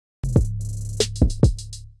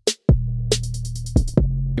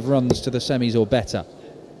runs to the semis or better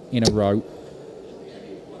in a row.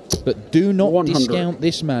 But do not 100. discount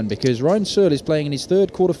this man, because Ryan Searle is playing in his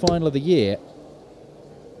third quarter-final of the year,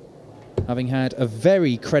 having had a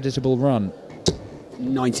very creditable run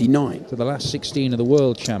 99. to the last 16 of the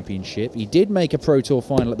World Championship. He did make a Pro Tour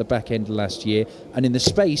final at the back end of last year, and in the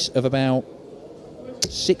space of about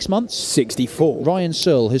 6 months, 64. Ryan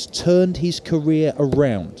Searle has turned his career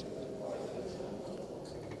around.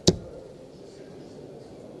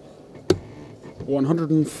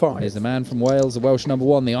 105. There's the man from Wales, the Welsh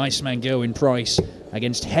 #1, the Iceman Gerwyn Price,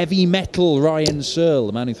 against heavy metal Ryan Searle,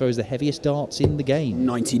 the man who throws the heaviest darts in the game.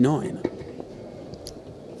 99.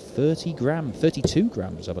 32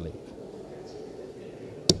 grams, I believe.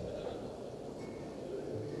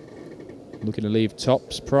 Looking to leave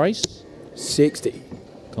tops, Price. 60.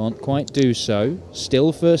 Can't quite do so.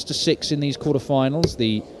 Still first to 6 in these quarterfinals.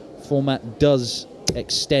 The format does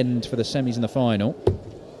extend for the semis and the final.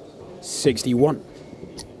 61.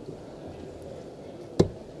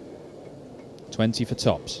 20 for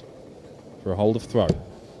tops for a hold of throw.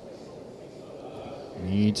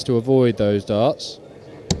 Needs to avoid those darts,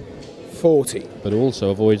 40. but also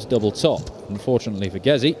avoids double top, unfortunately for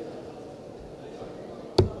Gezi.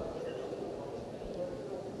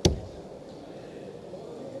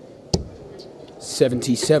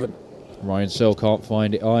 $77. Ryan Searle can't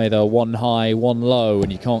find it either. One high, one low,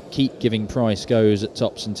 and you can't keep giving Price goes at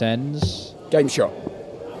tops and tens. Game shot.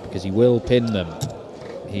 Because he will pin them.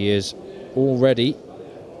 He is already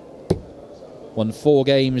won 4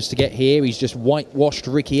 games to get here. He's just whitewashed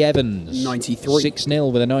Ricky Evans. 93.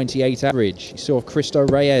 6-0 with a 98 average. He saw Christo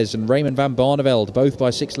Reyes and Raymond van Barneveld both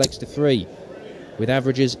by 6 legs to 3. With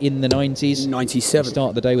averages in the 90s. 97. He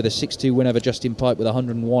started the day with a 6-2 win over Justin Pipe with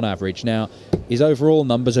 101 average. Now, his overall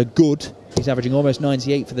numbers are good. He's averaging almost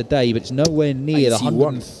 98 for the day, but it's nowhere near 81. the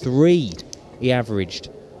 103 he averaged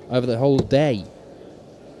over the whole day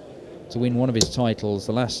to win one of his titles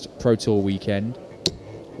the last Pro Tour weekend.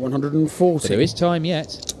 140. But there is time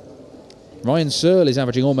yet. Ryan Searle is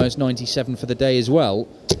averaging almost 97 for the day as well,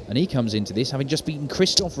 and he comes into this having just beaten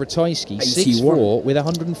Krzysztof Ratajski 6-4 with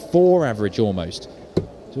 104 average almost.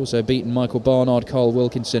 He's also beaten Michael Barnard, Carl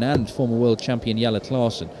Wilkinson and former world champion Jelle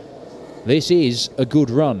Klaassen. This is a good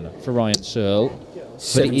run for Ryan Searle,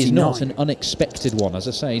 but it is not an unexpected one. As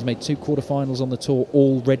I say, he's made 2 quarterfinals on the tour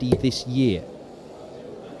already this year.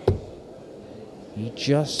 He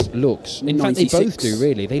just looks... In fact, they both do,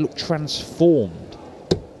 really. They look transformed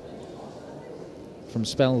from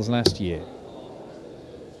spells last year.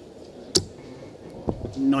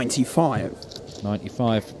 95.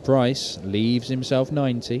 95 for Price. Leaves himself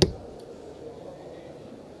 90.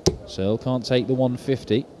 Searle can't take the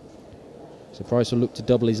 150. So Price will look to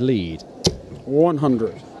double his lead.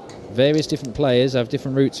 100. Various different players have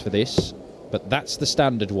different routes for this, but that's the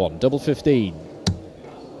standard one. Double 15.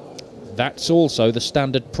 That's also the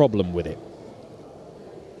standard problem with it.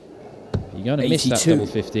 You're going to miss that double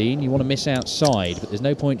 15. You want to miss outside, but there's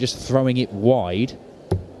no point just throwing it wide.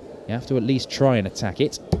 You have to at least try and attack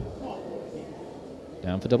it.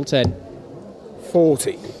 Down for double 10.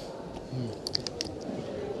 40.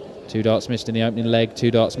 2 darts missed in the opening leg,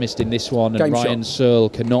 2 darts missed in this one, and Game Ryan shot. Searle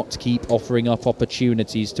cannot keep offering up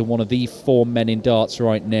opportunities to one of the 4 men in darts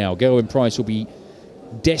right now. Gerwyn Price will be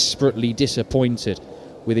desperately disappointed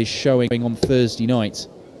with his showing on Thursday night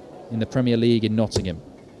in the Premier League in Nottingham.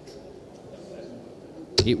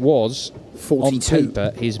 It was, 42. on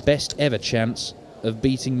paper, his best ever chance of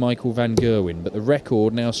beating Michael van Gerwen, but the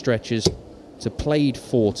record now stretches to played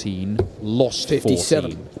 14, lost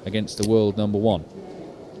 57. 14 against the world #1.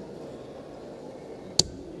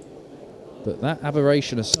 But that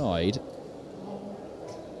aberration aside,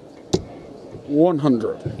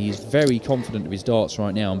 100. he's very confident of his darts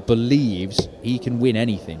right now and believes he can win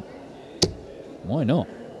anything. Why not?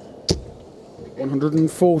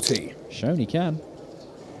 140. Shown he can.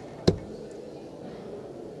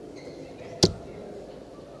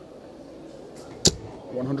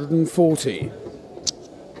 $140.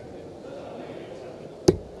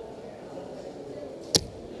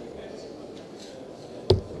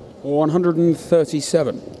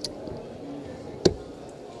 137.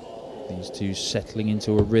 These two settling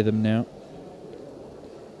into a rhythm now.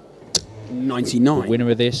 99. The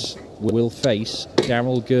winner of this will face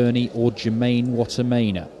Daryl Gurney or Jermaine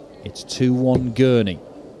Watermaina. It's 2-1 Gurney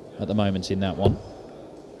at the moment in that one.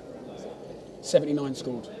 79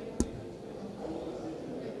 scored.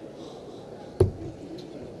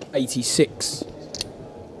 86.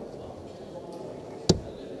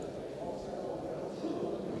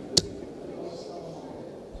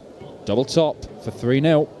 Double top for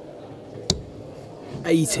 3-0.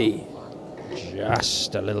 80.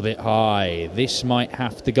 Just a little bit high. This might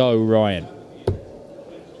have to go, Ryan.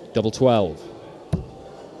 Double 12.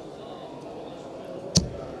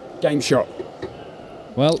 Game shot.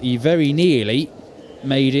 Well, he very nearly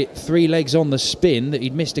made it 3 legs on the spin that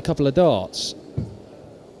he'd missed a couple of darts.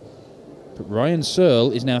 But Ryan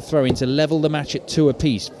Searle is now throwing to level the match at 2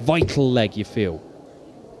 apiece. Vital leg, you feel.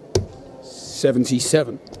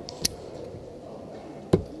 77.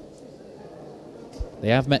 They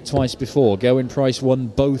have met twice before. Gerwyn Price won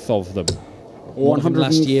both of them. One of them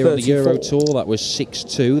last year on the Euro Tour. That was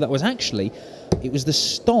 6-2. That was actually, it was the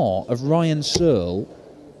start of Ryan Searle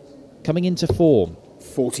coming into form.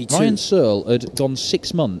 42. Ryan Searle had gone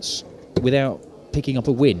 6 months without picking up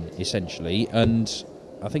a win, essentially, and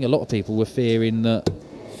I think a lot of people were fearing that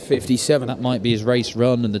 57. That might be his race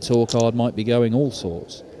run and the tour card might be going all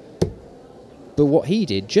sorts. But what he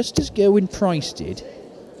did, just as Gerwyn Price did,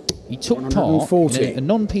 he took part in a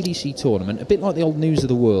non-PDC tournament, a bit like the old News of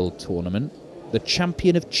the World tournament, the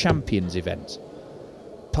Champion of Champions event.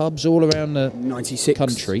 Pubs all around the 96.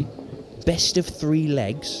 country, best of 3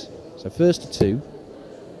 legs, so first to 2,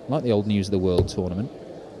 like the old News of the World tournament.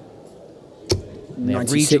 And they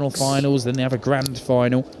have regional finals, then they have a grand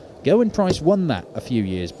final. Gerwyn Price won that a few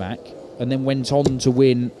years back, and then went on to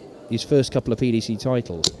win his first couple of PDC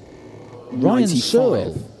titles. Ryan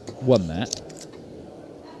Searle won that.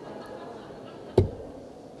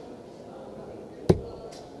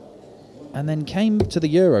 And then came to the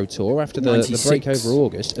Euro Tour after the break over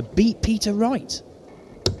August and beat Peter Wright.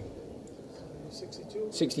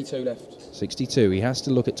 62 left. 62. He has to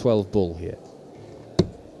look at 12 bull here.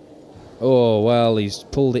 Oh, well, he's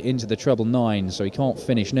pulled it into the treble 9, so he can't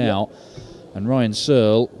finish now. And Ryan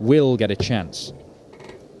Searle will get a chance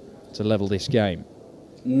to level this game.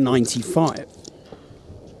 95.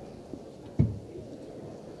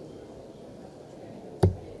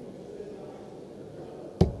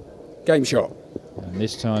 Game shot. And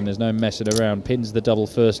this time there's no messing around. Pins the double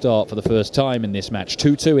first dart for the first time in this match.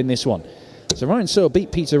 2-2 in this one. So Ryan Searle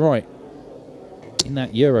beat Peter Wright in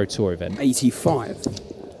that Euro Tour event. 85.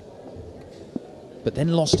 But then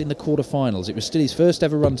lost in the quarterfinals. It was still his first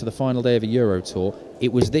ever run to the final day of a Euro Tour.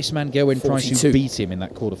 It was this man, Gerwyn Price, who beat him in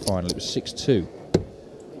that quarterfinal. It was 6-2.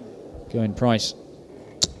 Gerwyn Price,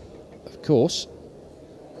 of course,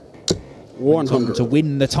 100 to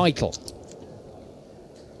win the title.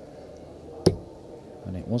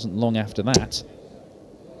 And it wasn't long after that.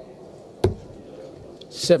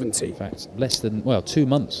 70. In fact, less than, well, 2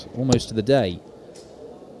 months, almost to the day,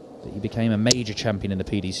 that he became a major champion in the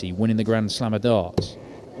PDC, winning the Grand Slam of darts.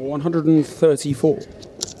 134.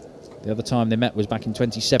 The other time they met was back in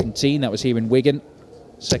 2017. That was here in Wigan.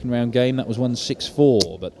 Second round game, that was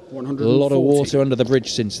 164. But a lot of water under the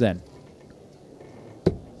bridge since then.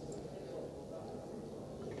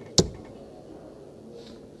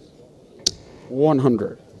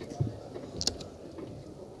 $100.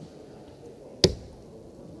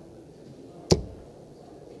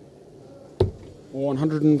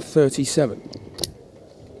 $137.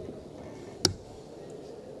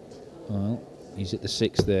 Well, he's at the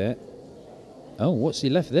 6 there. Oh, what's he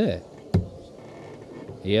left there?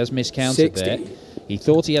 He has miscounted 60. there. He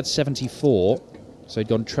thought he had 74, so he'd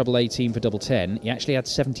gone treble 18 for double 10. He actually had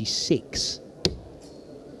 76.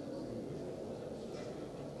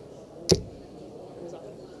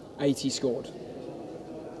 $80 scored.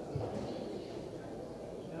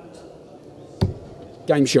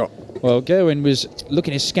 Game shot. Well, Gerwyn was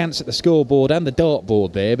looking askance at the scoreboard and the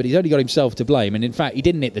dartboard there, but he's only got himself to blame. And in fact, he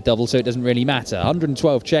didn't hit the double, so it doesn't really matter.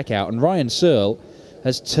 112 checkout, and Ryan Searle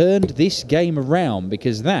has turned this game around,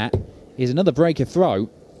 because that is another breaker throw.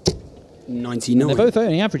 99. And they're both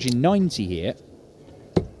only averaging 90 here.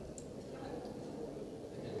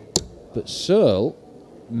 But Searle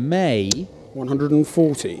may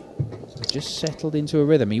 140. just settled into a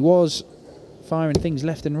rhythm. He was firing things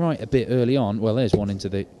left and right a bit early on. Well, there's one into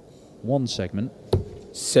the 1 segment.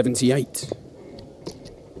 78.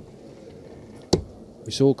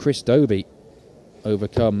 We saw Chris Dobie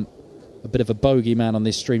overcome a bit of a bogeyman on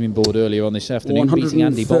this streaming board earlier on this afternoon, beating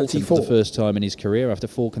Andy Bolton for the first time in his career after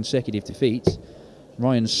 4 consecutive defeats.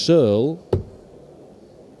 Ryan Searle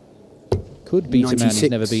could beat 96. A man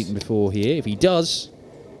he's never beaten before here. If he does,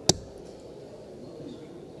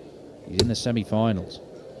 he's in the semi-finals.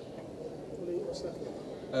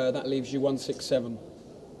 That leaves you 167.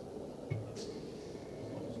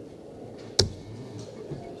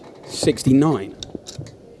 69.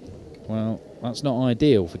 Well, that's not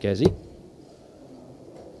ideal for Gezi.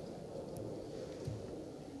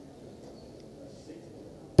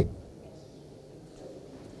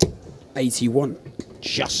 $81.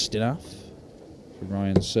 Just enough for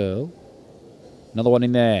Ryan Searle. Another one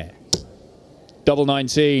in there. Double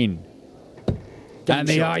 19. And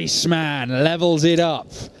the shot. Iceman levels it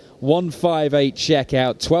up. 158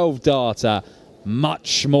 checkout, 12 data.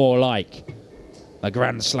 Much more like a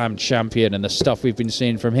Grand Slam champion and the stuff we've been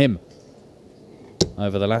seeing from him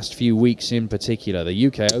over the last few weeks in particular. The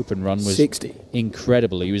UK Open run was 60.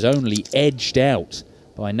 incredible. He was only edged out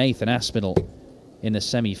by Nathan Aspinall in the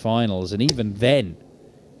semi-finals, and even then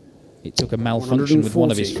it took a malfunction with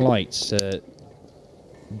one of his flights to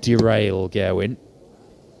derail Gerwyn.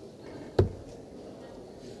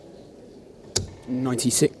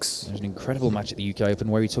 96. There was an incredible match at the UK Open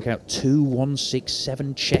where he took out 2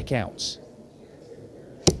 167 checkouts.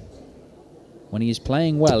 When he is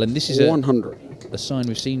playing well, and this is 100. a sign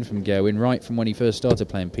we've seen from Gerwyn right from when he first started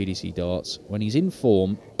playing PDC darts. When he's in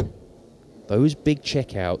form, those big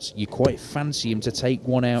checkouts, you quite fancy him to take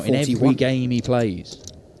one out 41. In every game he plays.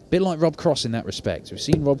 A bit like Rob Cross in that respect. We've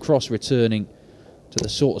seen Rob Cross returning to the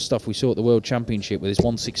sort of stuff we saw at the World Championship with his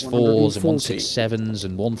 164s and 167s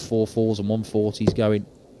and 144s and 140s going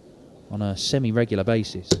on a semi-regular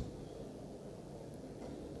basis.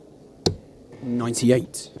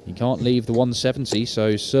 98. He can't leave the 170,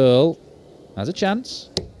 so Searle has a chance.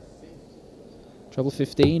 Treble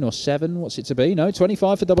 15 or 7, what's it to be? No,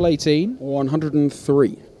 25 for double 18.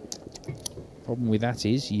 103. Problem with that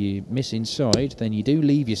is you miss inside, then you do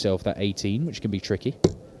leave yourself that 18, which can be tricky.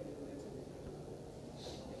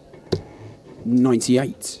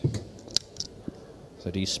 98.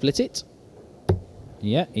 So do you split it?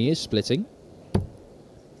 Yeah, he is splitting.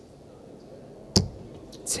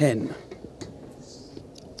 10.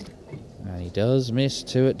 And he does miss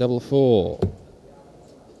 2 at double 4.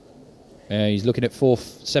 He's looking at 4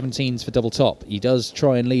 17s for double top. He does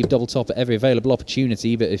try and leave double top at every available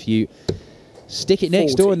opportunity, but if you stick it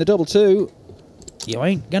next 40. door in the double 2, you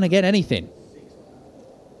ain't going to get anything.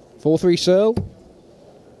 4-3 Searle.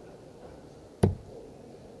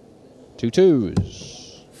 2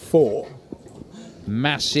 2s. 4.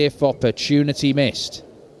 Massive opportunity missed.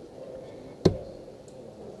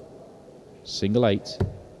 Single 8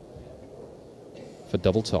 for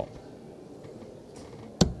double top.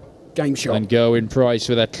 Game shot. And Gerwyn Price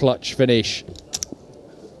with a clutch finish.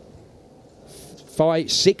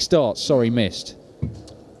 6 darts, sorry, missed.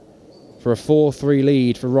 For a 4-3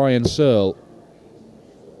 lead for Ryan Searle.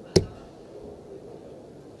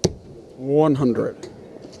 100.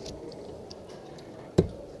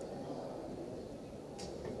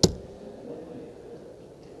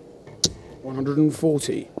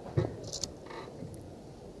 140.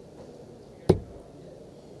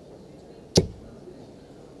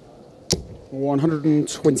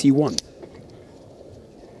 121.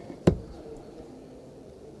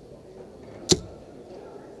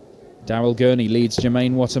 Darryl Gurney leads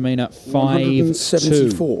Jermaine Watermain at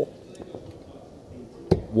 174.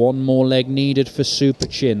 5-2. One more leg needed for Super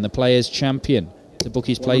Chin, the players' champion, to book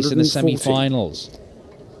his place in the semi-finals.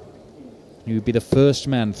 He would be the first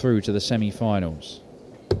man through to the semi-finals.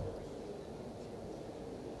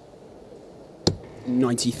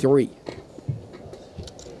 93.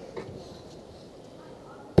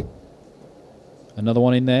 Another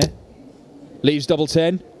one in there. Leaves double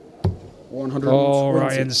 10. 120. Oh,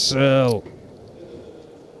 Ryan Searle.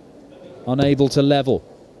 Unable to level.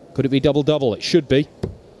 Could it be double-double? It should be.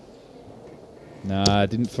 Nah,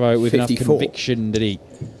 didn't throw it with 54. enough conviction, did he?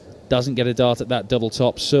 Doesn't get a dart at that double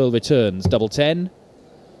top. Searle returns. Double 10.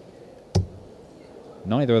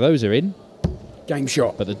 Neither of those are in. Game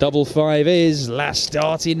shot. But the double 5 is. Last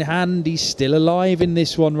dart in hand. He's still alive in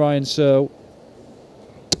this one, Ryan Searle.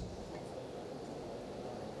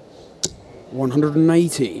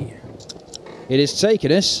 180. It has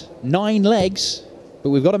taken us 9 legs, but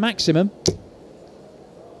we've got a maximum.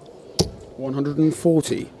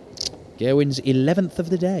 140. Gerwyn's 11th of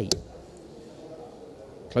the day.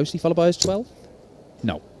 Closely followed by his 12th?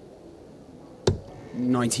 No.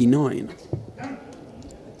 99.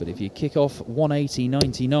 But if you kick off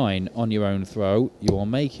 180.99 on your own throw, you are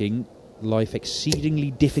making life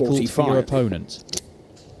exceedingly difficult 45. for your opponent.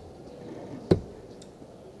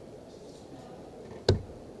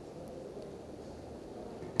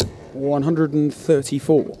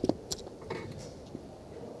 $134.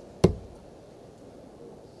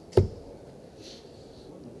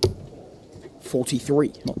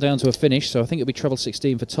 43. Not down to a finish, so I think it'll be treble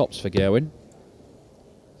 16 for tops for Gerwyn.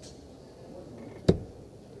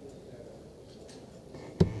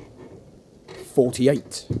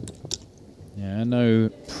 $48. Yeah, no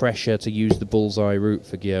pressure to use the bullseye route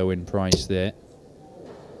for Gerwyn Price there.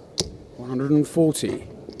 140.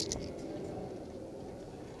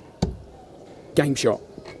 Game shot.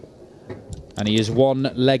 And he is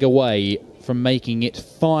 1 leg away from from making it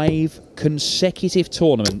 5 consecutive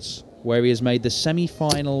tournaments where he has made the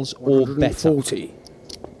semi-finals or better. 140.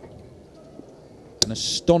 An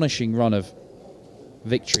astonishing run of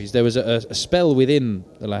victories. There was a spell within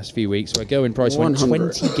the last few weeks where Gerwyn Price went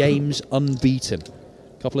 20 games unbeaten.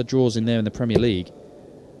 A couple of draws in there in the Premier League.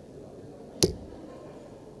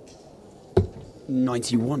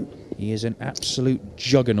 91. He is an absolute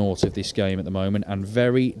juggernaut of this game at the moment and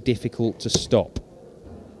very difficult to stop.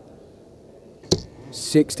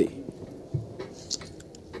 60.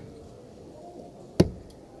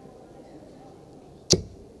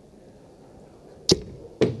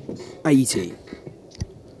 80.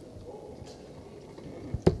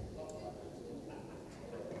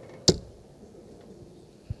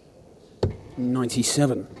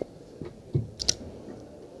 97.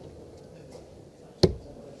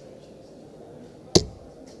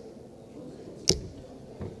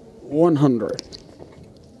 100.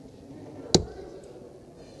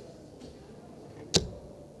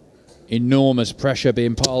 Enormous pressure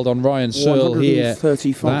being piled on Ryan Searle here.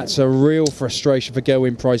 That's a real frustration for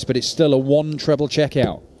Gerwyn Price, but it's still a 1 treble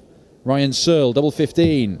checkout. Ryan Searle, double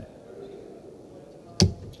 15.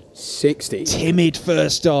 60. Timid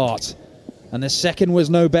first start, and the second was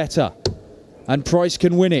no better. And Price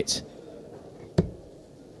can win it.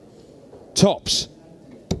 Tops.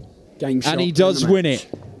 Game shot, and he does win it.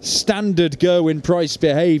 Standard Gerwyn Price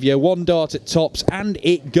behaviour. 1 dart at tops, and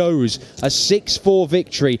it goes. A 6-4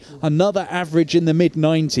 victory. Another average in the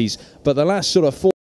mid-90s. But the last sort of 4